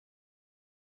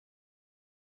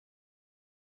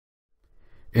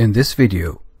In this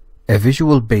video, a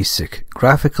Visual Basic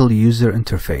graphical user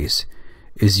interface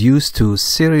is used to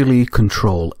serially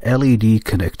control LED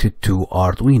connected to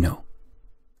Arduino.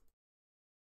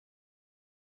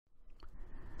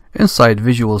 Inside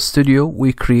Visual Studio,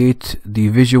 we create the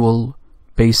Visual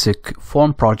Basic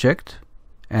form project,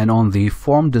 and on the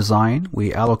form design,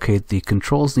 we allocate the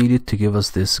controls needed to give us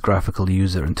this graphical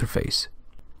user interface.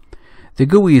 The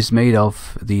GUI is made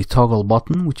of the toggle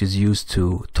button, which is used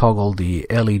to toggle the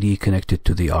LED connected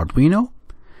to the Arduino,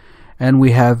 and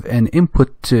we have an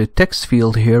input text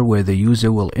field here where the user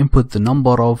will input the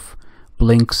number of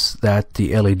blinks that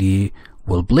the LED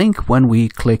will blink when we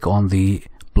click on the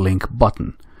blink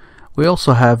button. We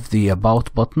also have the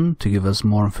About button to give us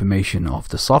more information of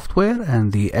the software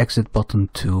and the Exit button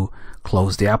to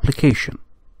close the application.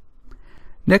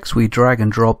 Next, we drag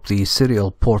and drop the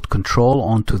serial port control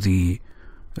onto the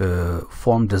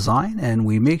form design, and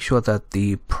we make sure that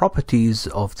the properties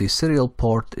of the serial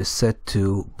port is set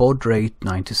to baud rate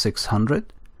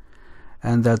 9600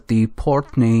 and that the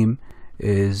port name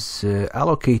is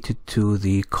allocated to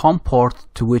the COM port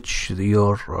to which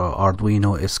your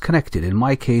Arduino is connected. In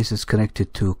my case, it's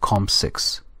connected to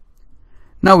COM6.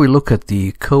 Now we look at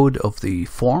the code of the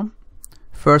form.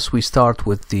 First, we start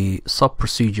with the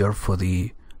sub-procedure for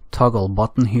the toggle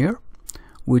button here,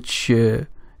 which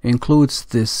includes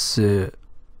this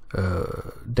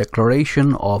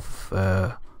declaration of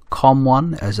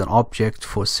COM1 as an object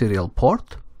for serial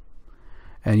port.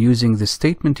 And using this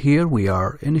statement here, we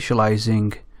are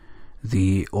initializing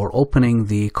or opening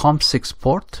the COM6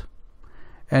 port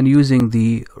and using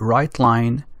the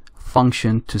WriteLine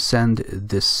function to send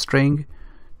this string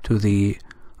to the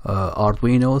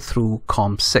Arduino through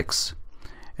COM6.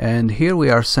 And here we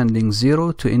are sending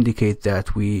 0 to indicate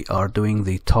that we are doing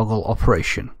the toggle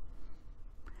operation.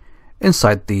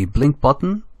 Inside the blink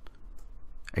button,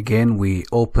 again we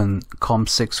open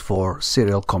COM6 for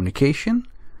serial communication,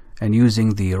 and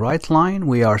using the WriteLine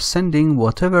we are sending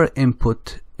whatever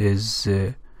input is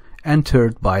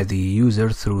entered by the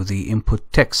user through the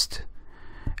input text.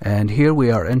 And here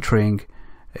we are entering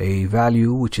a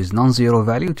value which is non-zero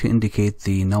value to indicate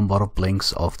the number of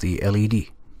blinks of the LED.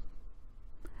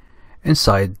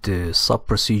 Inside the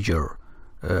sub-procedure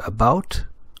About,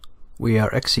 we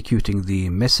are executing the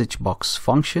message box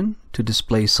function to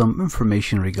display some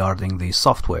information regarding the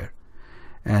software.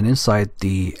 And inside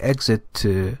the Exit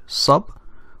sub,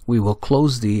 we will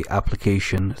close the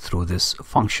application through this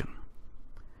function.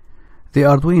 The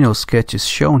Arduino sketch is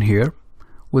shown here.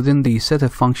 Within the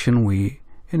setup function, we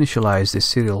initialize the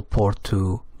serial port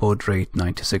to baud rate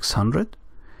 9600.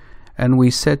 And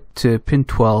we set pin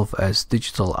 12 as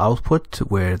digital output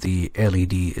where the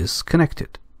LED is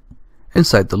connected.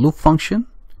 Inside the loop function,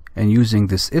 and using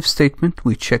this if statement,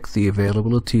 we check the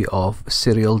availability of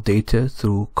serial data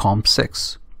through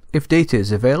COM6. If data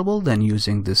is available, then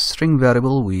using this string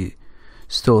variable we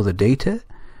store the data,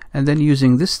 and then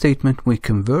using this statement we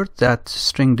convert that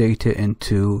string data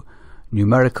into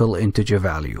numerical integer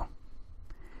value.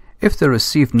 If the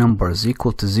received number is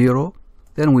equal to 0,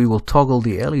 then we will toggle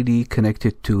the LED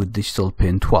connected to digital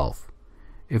pin 12.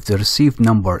 If the received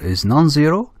number is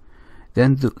non-zero,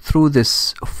 then through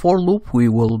this for loop we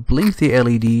will blink the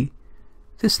LED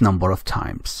this number of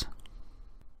times.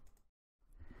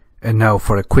 And now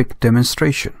for a quick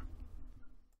demonstration.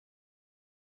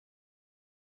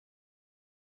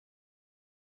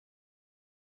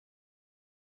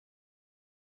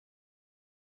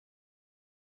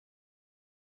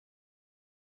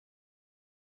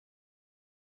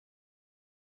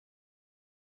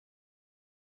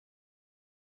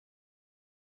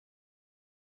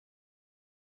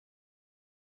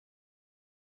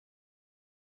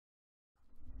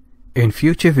 In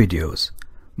future videos,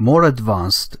 more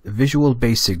advanced Visual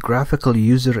Basic graphical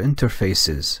user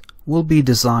interfaces will be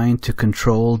designed to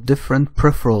control different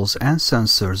peripherals and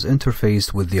sensors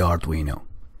interfaced with the Arduino.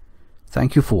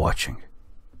 Thank you for watching.